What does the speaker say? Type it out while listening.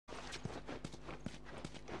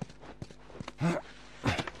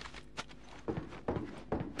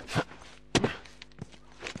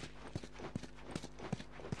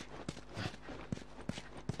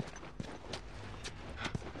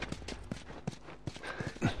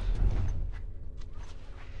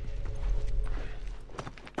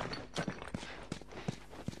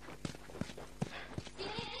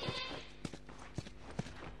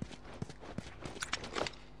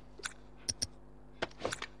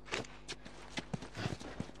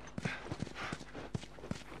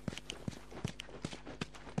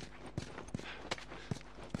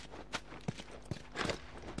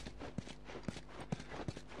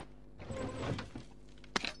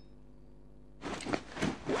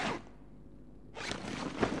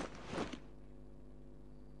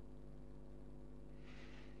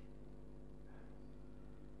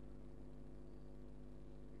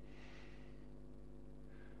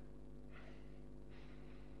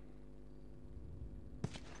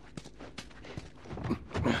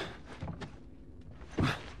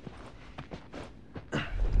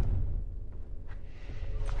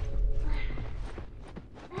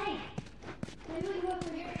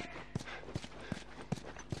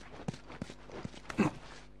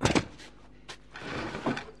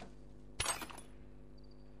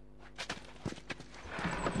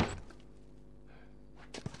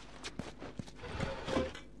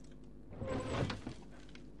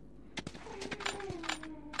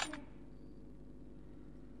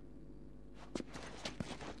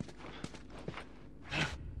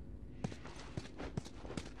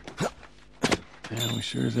We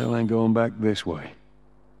sure as hell ain't going back this way.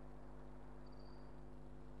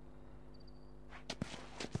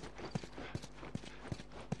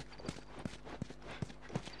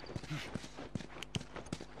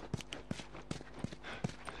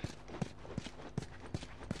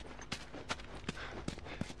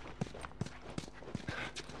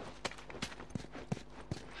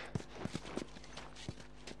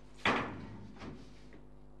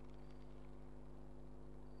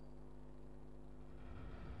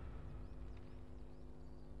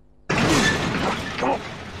 Come on.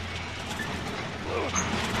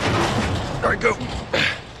 All right, go.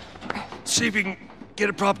 See if you can get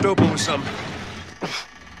it propped open with something.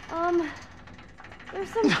 There's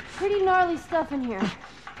some pretty gnarly stuff in here.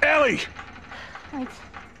 Ellie! Right.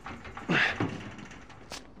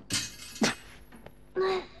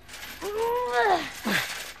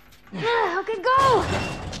 Okay, go!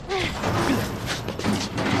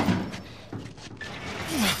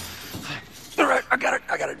 All right, I got it.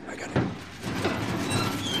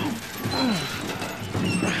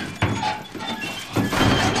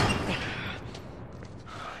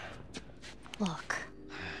 Look.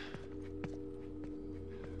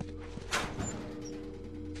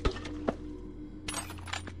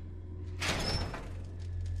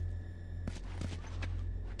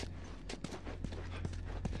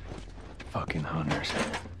 Fucking hunters.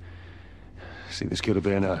 See, this could have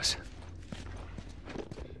been us.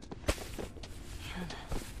 Man,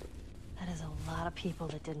 that is a lot of people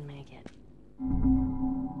that didn't make it.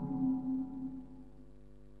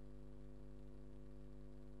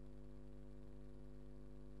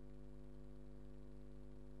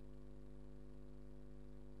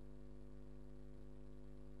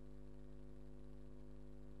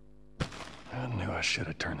 I knew I should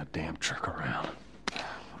have turned the damn truck around.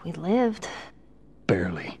 We lived.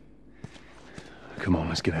 Barely. Come on,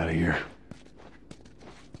 let's get out of here.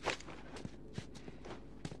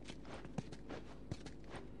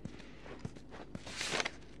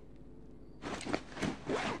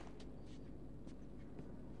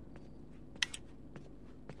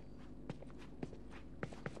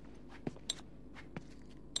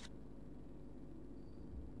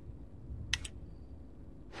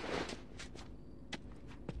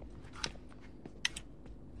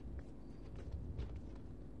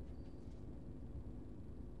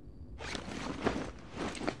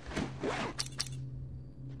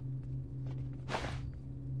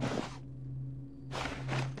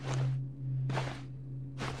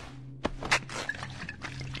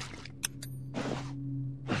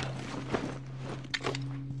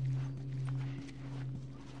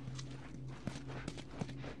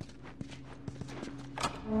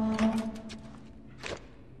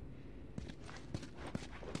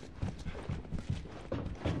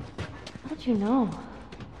 How did you know?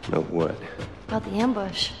 Know what? About the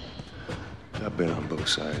ambush. I've been on both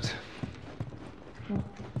sides. So, you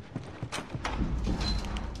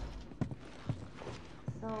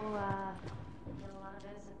get a lot of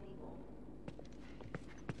innocent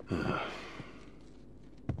people.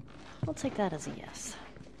 I'll take that as a yes.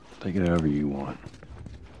 Take it however you want.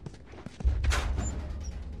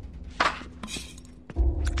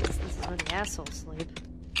 This is where the assholes sleep.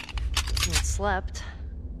 And it slept.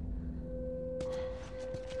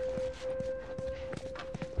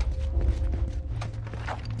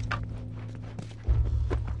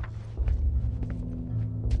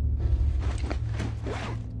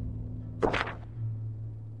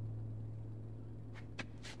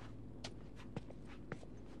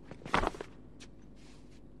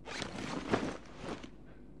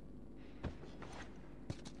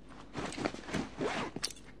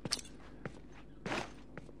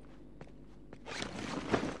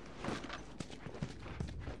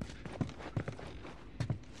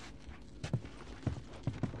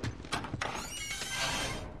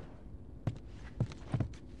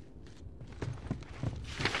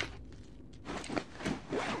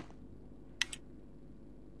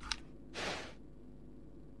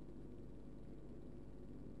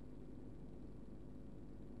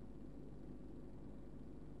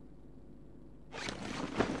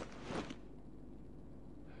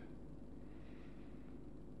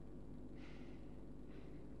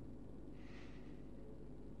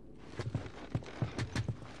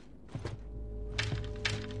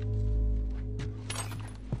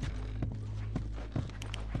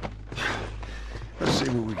 Let's see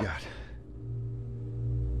what we got.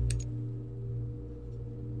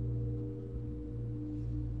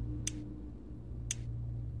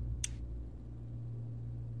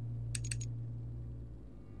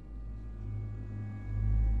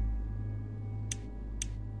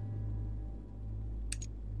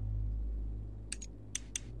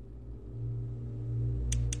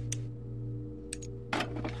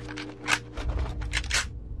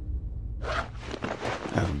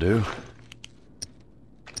 do.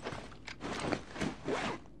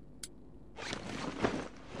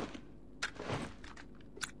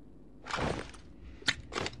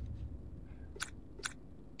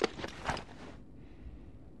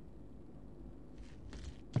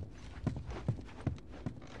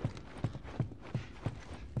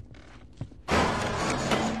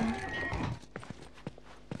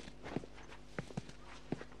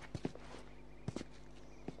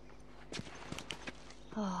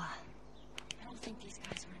 Oh, I don't think these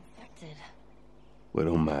guys were infected. Well, it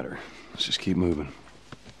don't matter. Let's just keep moving.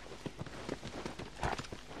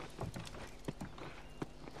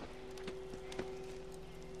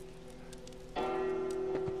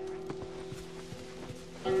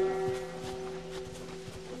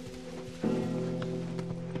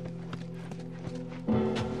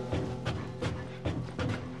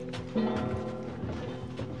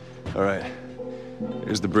 All right.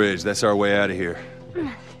 Here's the bridge. That's our way out of here.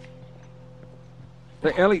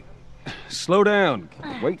 Hey, Ellie, slow down.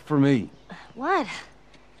 Wait for me. What?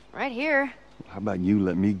 Right here. How about you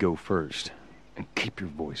let me go first and keep your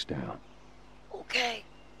voice down? Okay.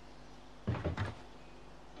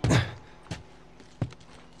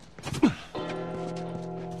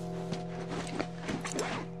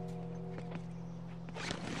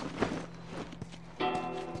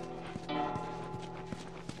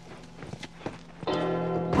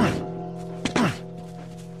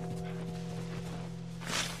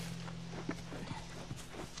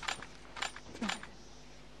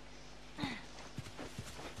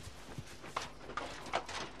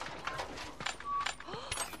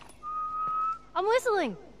 I'm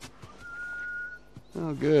whistling.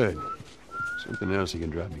 Oh, good. Something else you can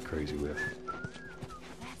drive me crazy with.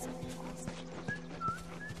 That's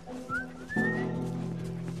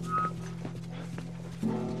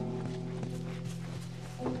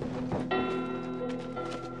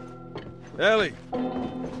Ellie,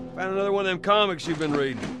 found another one of them comics you've been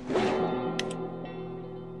reading.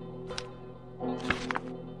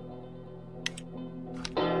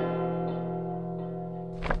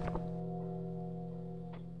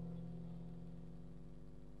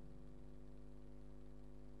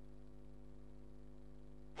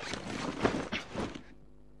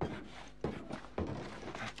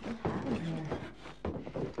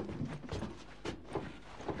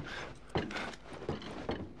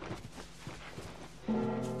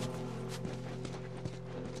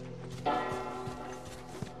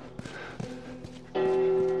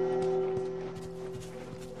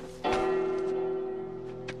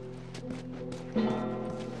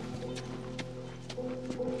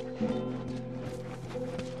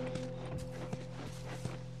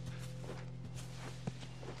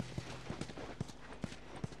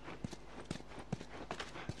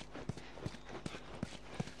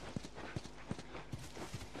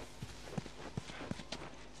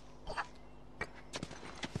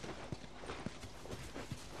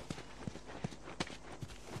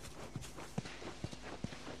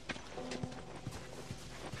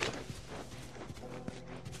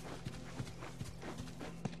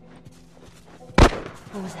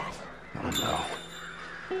 What was that? I don't know.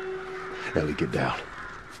 Ellie, get down.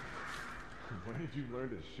 When did you learn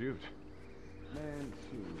to shoot? Man,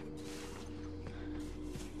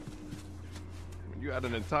 when you had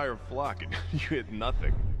an entire flock and you hit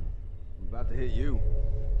nothing. I'm about to hit you.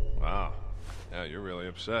 Wow. Yeah, you're really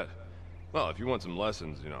upset. Well, if you want some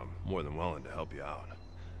lessons, you know, I'm more than willing to help you out.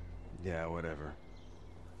 Yeah, whatever.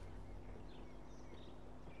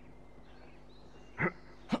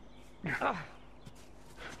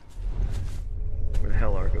 Where the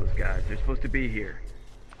hell are those guys? They're supposed to be here.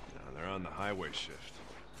 Now, they're on the highway shift.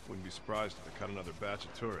 Wouldn't be surprised if they cut another batch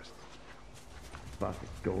of tourists. Fucking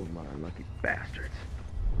gold mine, lucky bastards.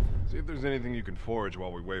 See if there's anything you can forage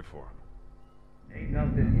while we wait for them. Ain't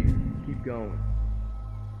nothing here. Keep going.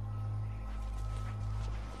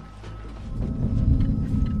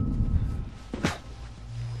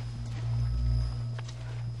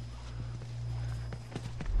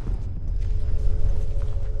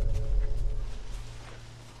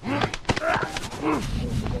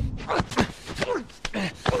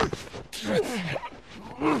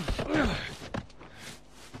 Oh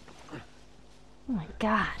my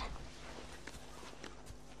God.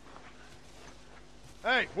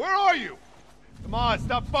 Hey, where are you? Come on,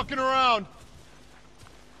 stop fucking around.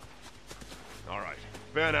 All right,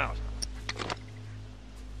 fan out.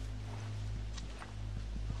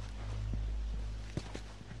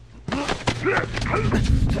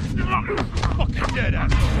 Fucking dead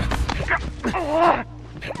ass.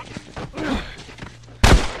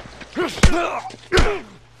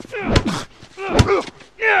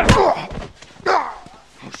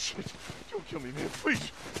 kill me, man.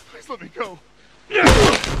 Please. Please let me go. Oh,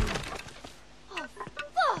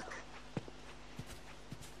 fuck!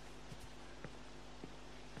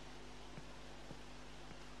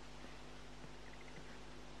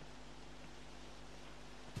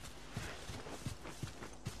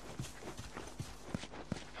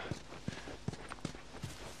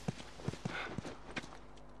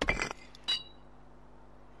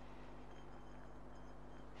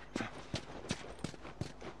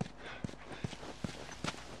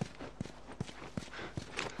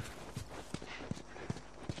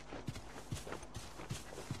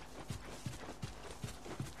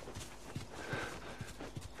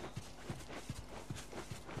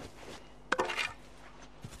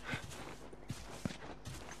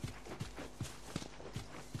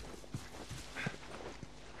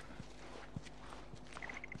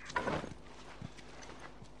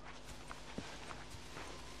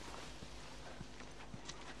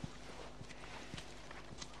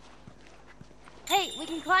 Hey, we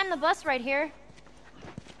can climb the bus right here.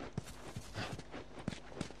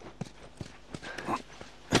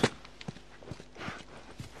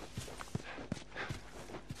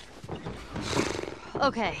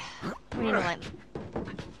 Okay, we need to light.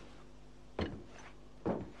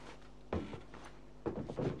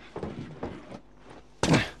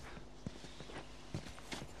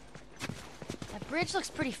 That bridge looks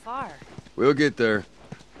pretty far. We'll get there.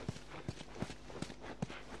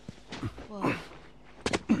 Whoa.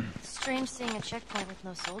 Strange seeing a checkpoint with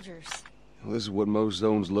no soldiers. Well, this is what most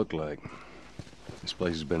zones look like. This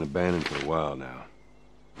place has been abandoned for a while now.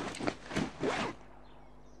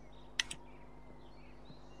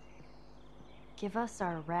 Give us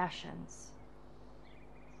our rations.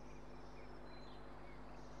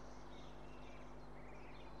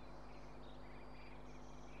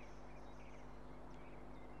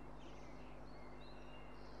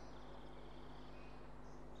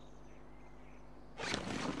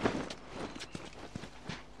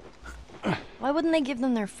 Why wouldn't they give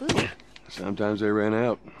them their food? Sometimes they ran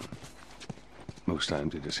out. Most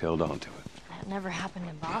times they just held on to it. That never happened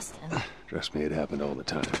in Boston. Trust me, it happened all the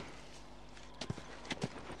time.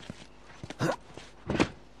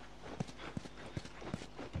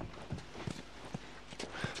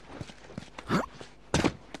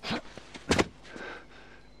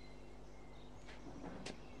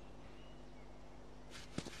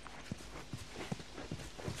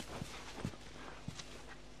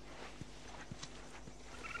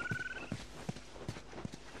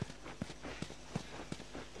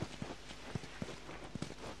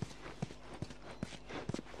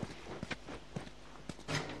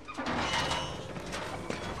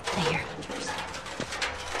 There.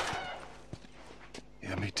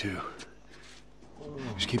 Yeah, me too.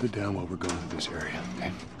 Just keep it down while we're going through this area,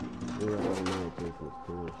 okay? Oh,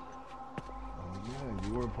 yeah,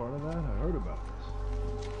 you were a part of that? I heard about this.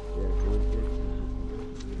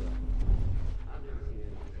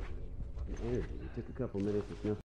 It took a couple minutes. It's nothing.